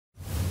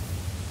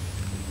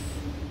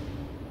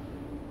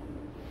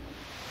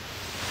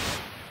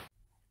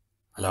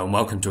Hello and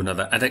welcome to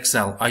another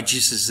Edexcel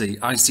iGCSE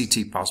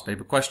ICT past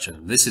paper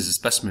question. This is a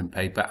specimen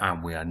paper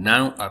and we are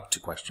now up to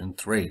question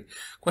 3.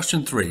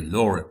 Question 3,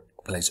 Laura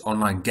plays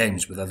online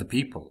games with other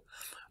people.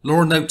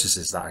 Laura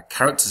notices that her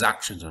character's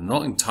actions are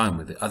not in time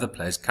with the other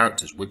player's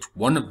characters. Which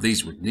one of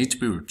these would need to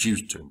be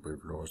reduced to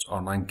improve Laura's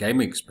online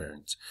gaming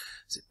experience?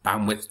 Is it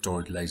bandwidth,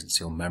 storage,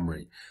 latency or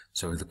memory?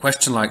 So with a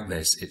question like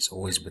this, it's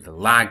always with a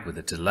lag, with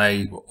a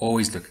delay. We're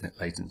always looking at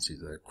latency.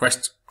 The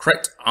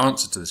correct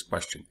answer to this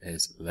question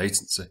is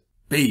latency.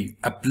 B.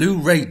 A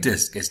Blu-ray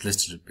disc is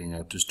listed as being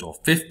able to store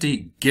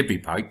 50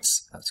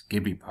 gigabytes, that's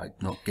gigabyte,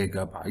 not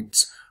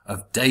gigabytes,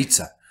 of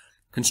data.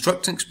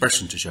 Construct an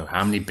expression to show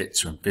how many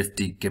bits are in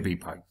 50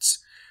 gigabytes.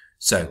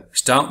 So we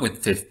start with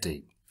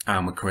 50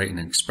 and we're creating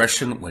an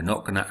expression. We're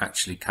not going to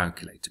actually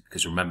calculate it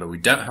because remember we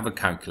don't have a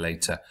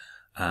calculator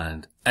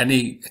and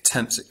any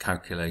attempts at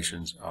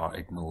calculations are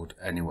ignored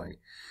anyway.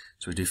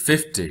 So we do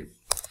 50.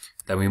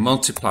 Then we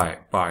multiply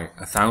it by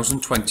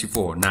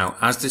 1024. Now,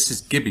 as this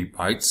is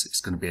gigabytes, it's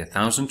going to be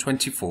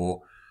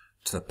 1024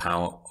 to the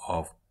power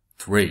of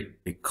 3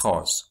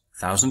 because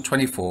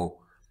 1024,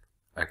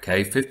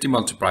 okay, 50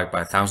 multiplied by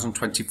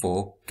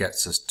 1024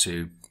 gets us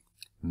to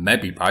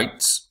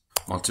megabytes.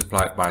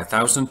 Multiply it by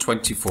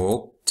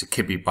 1024 to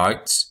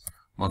kilobytes.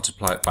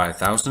 Multiply it by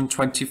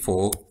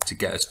 1024 to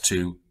get us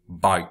to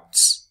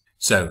bytes.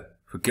 So,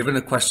 if we're given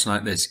a question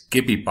like this,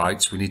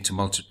 gigabytes, we need to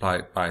multiply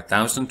it by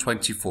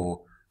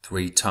 1024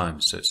 3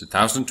 times. So it's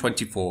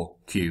 1024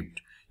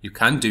 cubed. You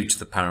can do to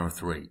the power of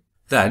 3.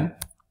 Then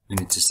we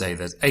need to say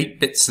there's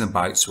 8 bits in a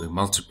byte, so we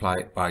multiply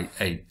it by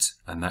 8.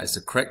 And that is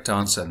the correct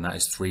answer, and that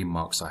is 3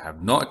 marks. I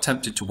have not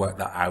attempted to work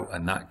that out,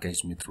 and that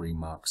gives me 3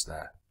 marks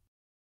there.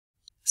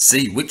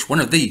 C. Which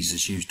one of these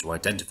is used to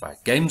identify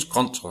a games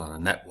console on a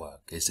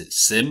network? Is it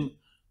SIM,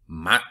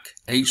 MAC,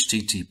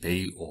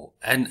 HTTP, or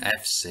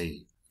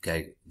NFC?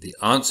 Okay, the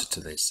answer to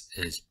this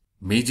is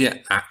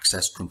Media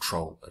Access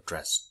Control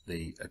Address.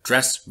 The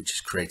address which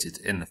is created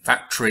in the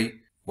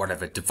factory,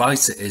 whatever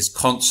device it is,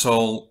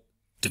 console,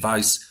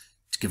 device,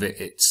 to give it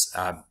its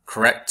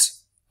correct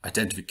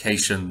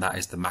identification, that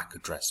is the MAC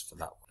address for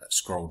that one. Let's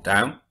scroll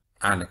down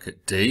and look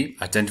at D.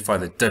 Identify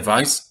the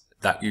device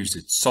that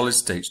uses solid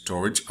state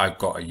storage. I've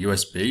got a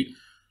USB,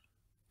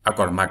 I've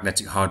got a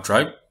magnetic hard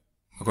drive,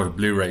 I've got a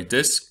Blu-ray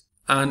disc,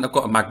 and I've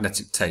got a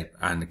magnetic tape.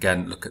 And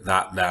again, look at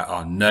that. There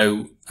are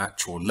no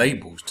actual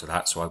labels to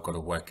that, so I've got to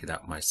work it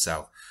out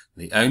myself.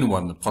 The only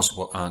one, the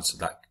possible answer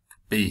that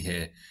could be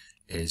here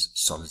is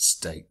solid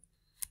state,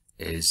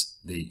 is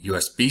the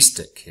USB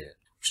stick here,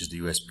 which is the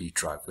USB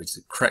drive, which is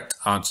the correct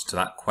answer to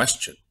that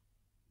question.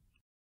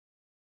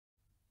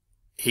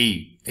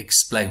 E.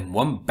 Explain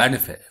one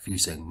benefit of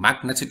using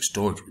magnetic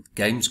storage with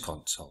games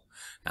console.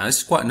 Now this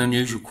is quite an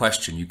unusual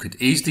question. You could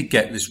easily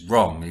get this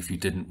wrong if you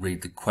didn't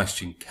read the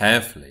question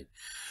carefully,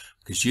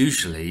 because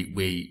usually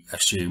we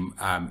assume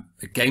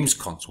a games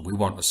console, we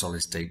want a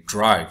solid state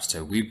drive.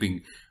 So we've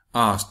been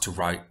asked to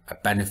write a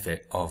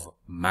benefit of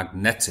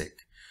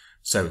magnetic.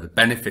 So the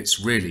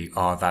benefits really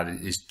are that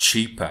it is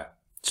cheaper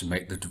to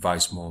make the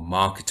device more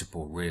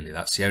marketable, really.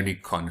 That's the only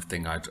kind of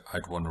thing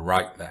I'd want to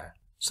write there.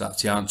 So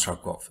that's the answer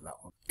I've got for that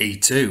one.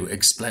 E2,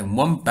 explain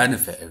one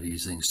benefit of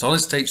using solid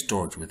state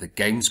storage with a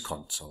games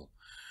console.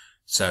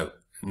 So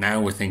now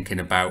we're thinking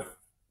about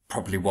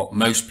probably what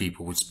most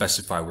people would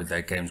specify with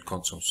their games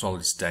console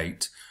solid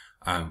state.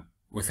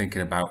 We're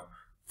thinking about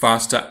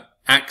faster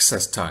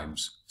access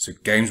times. So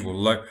games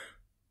will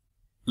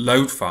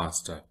load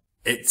faster.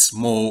 It's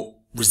more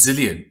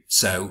resilient.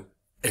 So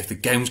if the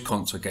games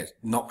console gets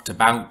knocked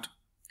about,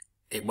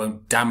 it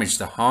won't damage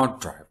the hard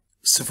drive.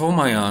 So for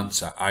my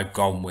answer, I've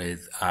gone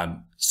with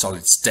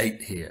solid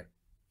state here.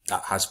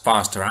 That has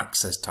faster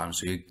access time,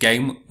 so your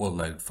game will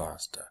load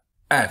faster.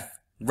 F.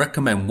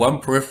 Recommend one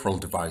peripheral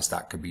device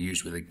that can be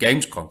used with a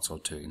games console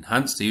to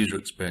enhance the user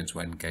experience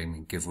when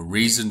gaming. Give a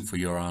reason for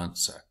your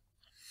answer.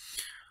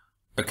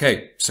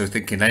 Okay, so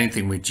thinking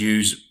anything we'd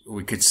use,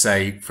 we could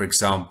say, for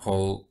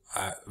example,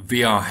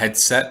 VR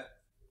headset,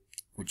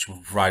 which will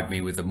provide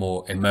me with a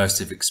more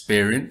immersive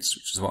experience,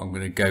 which is what I'm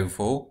going to go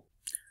for.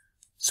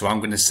 So I'm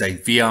going to say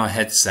VR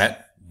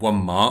headset, 1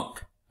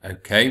 mark.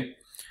 Okay.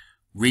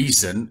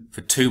 Reason for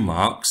 2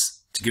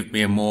 marks, to give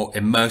me a more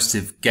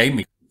immersive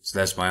gaming. So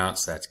there's my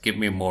answer there, to give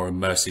me a more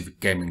immersive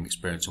gaming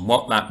experience. And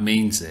what that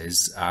means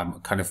is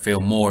kind of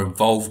feel more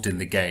involved in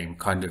the game,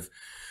 kind of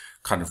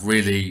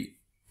really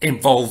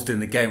involved in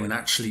the game and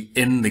actually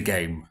in the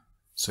game.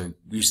 So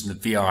using the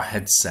VR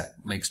headset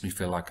makes me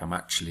feel like I'm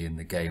actually in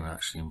the game,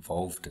 actually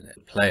involved in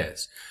it.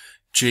 Players.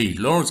 G.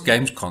 Laura's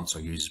games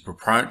console uses a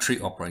proprietary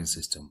operating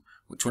system.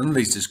 Which one of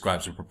these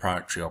describes a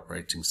proprietary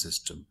operating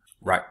system?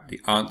 Right,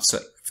 the answer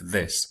for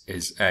this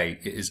is A.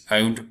 It is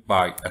owned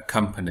by a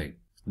company.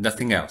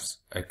 Nothing else,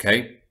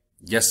 okay?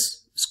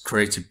 Yes, it's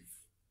created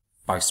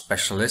by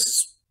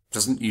specialists.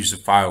 Doesn't use a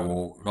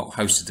firewall, not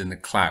hosted in the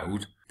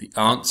cloud. The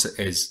answer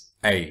is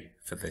A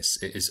for this.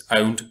 It is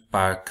owned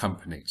by a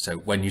company. So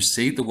when you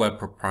see the word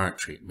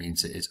proprietary, it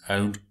means it is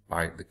owned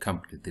by the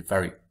company. The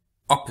very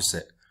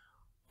opposite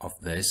of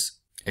this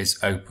is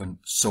open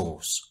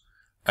source.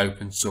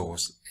 open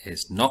source,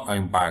 is not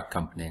owned by a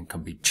company and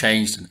can be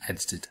changed and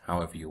edited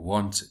however you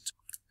want it.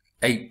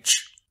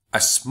 H, a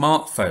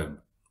smartphone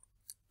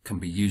can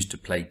be used to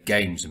play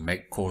games and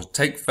make calls,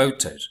 take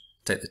photos.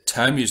 Take the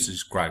term used to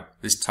describe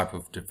this type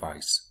of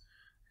device.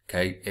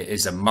 Okay, it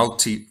is a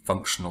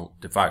multifunctional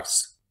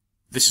device.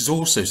 This is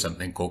also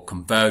something called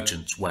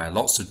convergence, where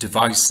lots of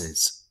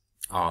devices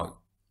are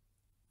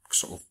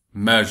sort of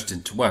merged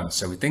into one.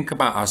 So we think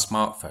about our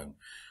smartphone.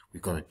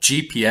 We've got a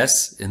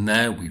GPS in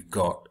there. We've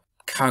got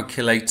a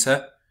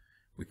calculator.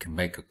 We can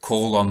make a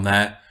call on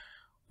there.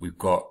 We've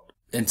got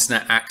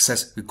internet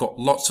access. We've got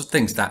lots of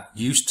things that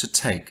used to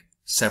take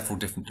several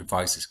different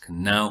devices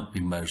can now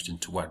be merged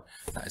into one.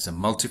 That is a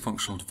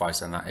multifunctional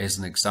device, and that is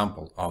an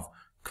example of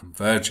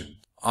convergence.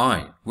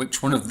 I,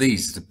 which one of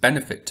these is the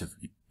benefit of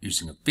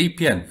using a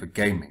VPN for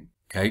gaming?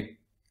 Okay,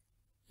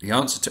 the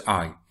answer to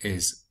I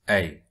is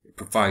A. It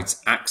provides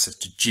access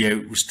to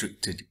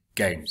geo-restricted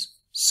games.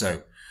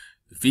 So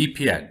the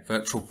VPN,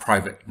 virtual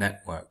private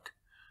network,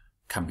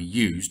 can be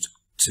used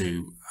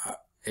to,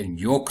 in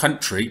your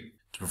country,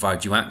 to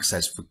provide you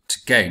access to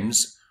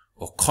games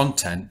or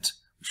content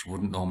which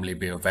wouldn't normally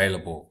be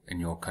available in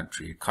your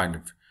country. You kind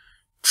of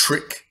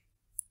trick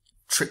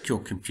your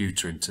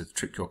computer into,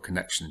 trick your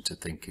connection into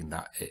thinking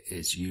that it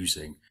is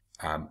using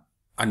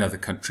another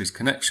country's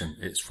connection.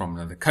 It's from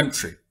another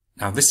country.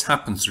 Now this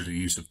happens through the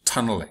use of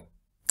tunneling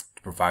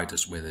to provide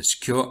us with a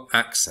secure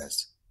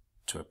access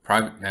to a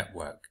private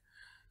network.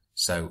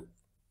 So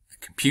the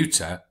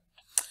computer,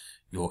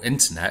 your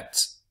internet,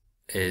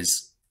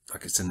 is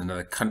like it's in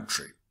another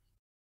country.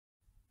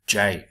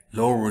 J,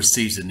 Laura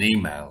receives an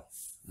email,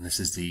 and this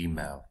is the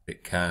email.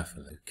 Bit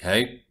carefully,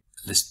 okay?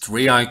 List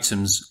 3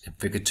 items in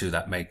figure 2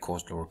 that may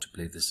cause Laura to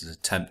believe this is an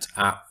attempt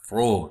at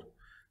fraud.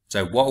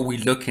 So what are we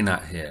looking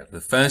at here? The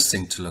first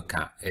thing to look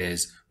at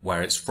is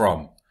where it's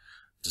from.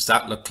 Does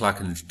that look like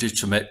a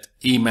legitimate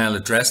email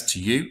address to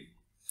you?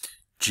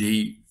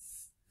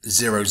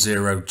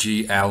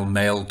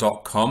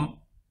 G00glmail.com.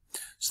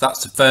 So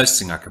that's the first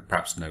thing I could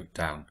perhaps note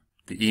down.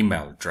 The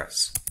email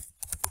address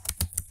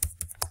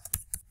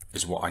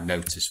is what I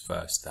noticed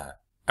first there.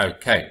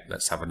 Okay,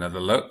 let's have another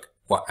look.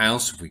 What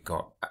else have we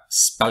got?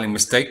 Spelling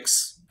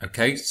mistakes.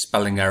 Okay,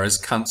 spelling errors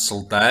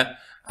cancelled there.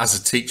 As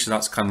a teacher,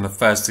 that's kind of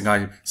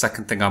the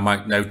second thing I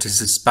might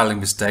notice is spelling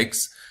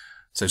mistakes.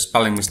 So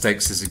spelling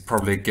mistakes is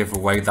probably a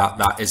giveaway that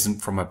that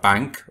isn't from a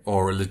bank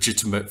or a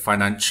legitimate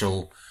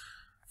financial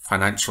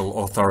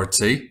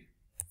authority.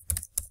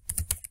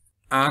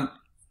 And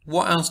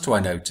what else do I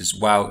notice?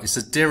 Well, it's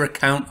a dear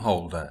account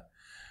holder.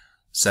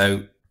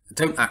 So I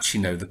don't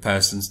actually know the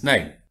person's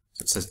name.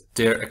 So it says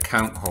dear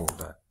account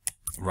holder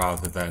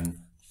rather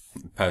than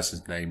the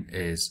person's name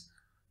is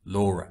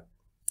Laura.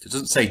 It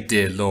doesn't say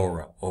dear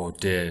Laura or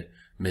dear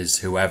Ms.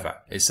 whoever.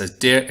 It says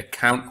dear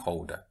account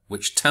holder,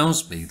 which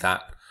tells me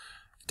that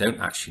I don't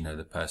actually know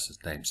the person's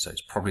name, so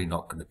it's probably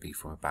not going to be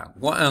from a bank.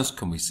 What else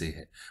can we see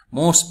here?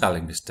 More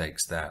spelling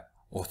mistakes there.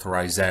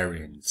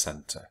 Authorization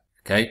center.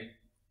 Okay.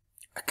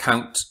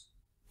 Account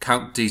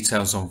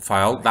details on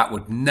file. That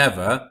would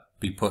never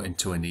be put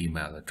into an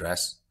email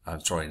address.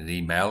 An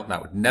email.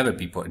 That would never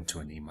be put into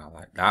an email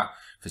like that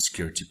for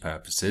security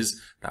purposes.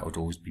 That would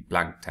always be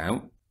blanked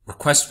out.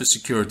 Request for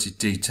security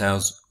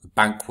details. The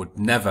bank would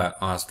never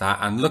ask that.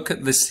 And look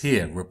at this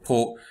here.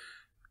 Report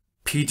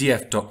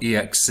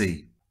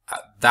pdf.exe.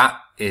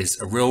 That is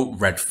a real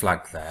red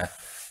flag there.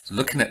 So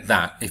looking at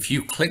that, if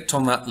you clicked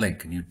on that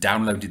link and you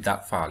downloaded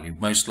that file,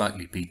 you'd most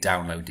likely be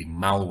downloading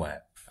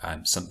malware.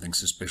 Something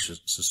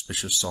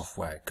suspicious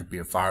software. It could be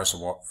a virus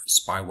or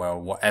spyware or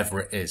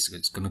whatever it is.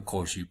 It's going to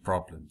cause you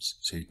problems.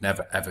 So you'd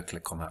never ever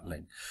click on that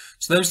link.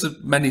 So those are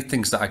many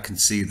things that I can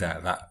see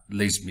there that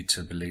leads me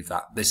to believe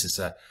that this is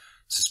a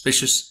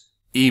suspicious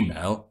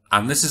email.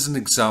 And this is an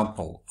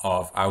example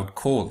of, I would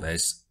call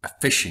this a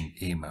phishing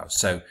email.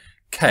 So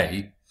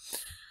K,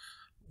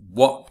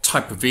 what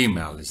type of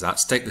email is that?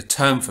 State the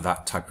term for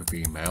that type of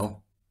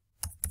email.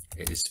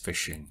 It is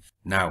phishing.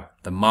 Now,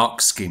 the mark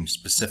scheme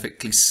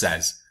specifically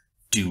says,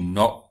 do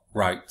not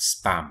write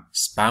spam.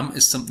 Spam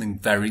is something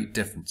very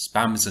different.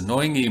 Spam is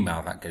annoying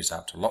email that goes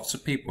out to lots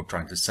of people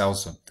trying to sell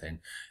something.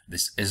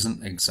 This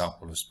isn't an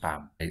example of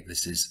spam.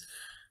 This is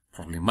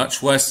probably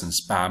much worse than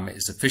spam. It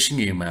is a phishing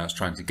email. It's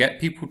trying to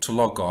get people to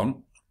log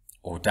on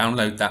or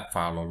download that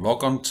file or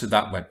log on to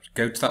that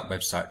go to that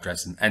website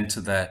address and enter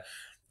their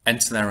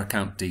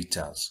account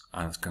details.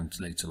 And it's going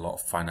to lead to a lot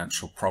of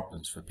financial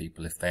problems for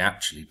people if they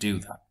actually do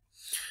that.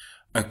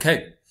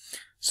 Okay,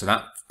 so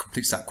that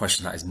completes that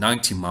question. That is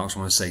 90 marks. I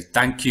want to say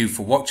thank you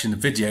for watching the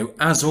video.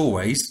 As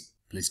always,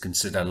 please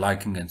consider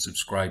liking and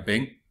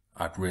subscribing.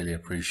 I'd really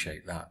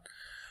appreciate that.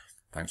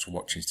 Thanks for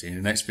watching. See you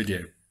in the next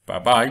video.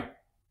 Bye-bye.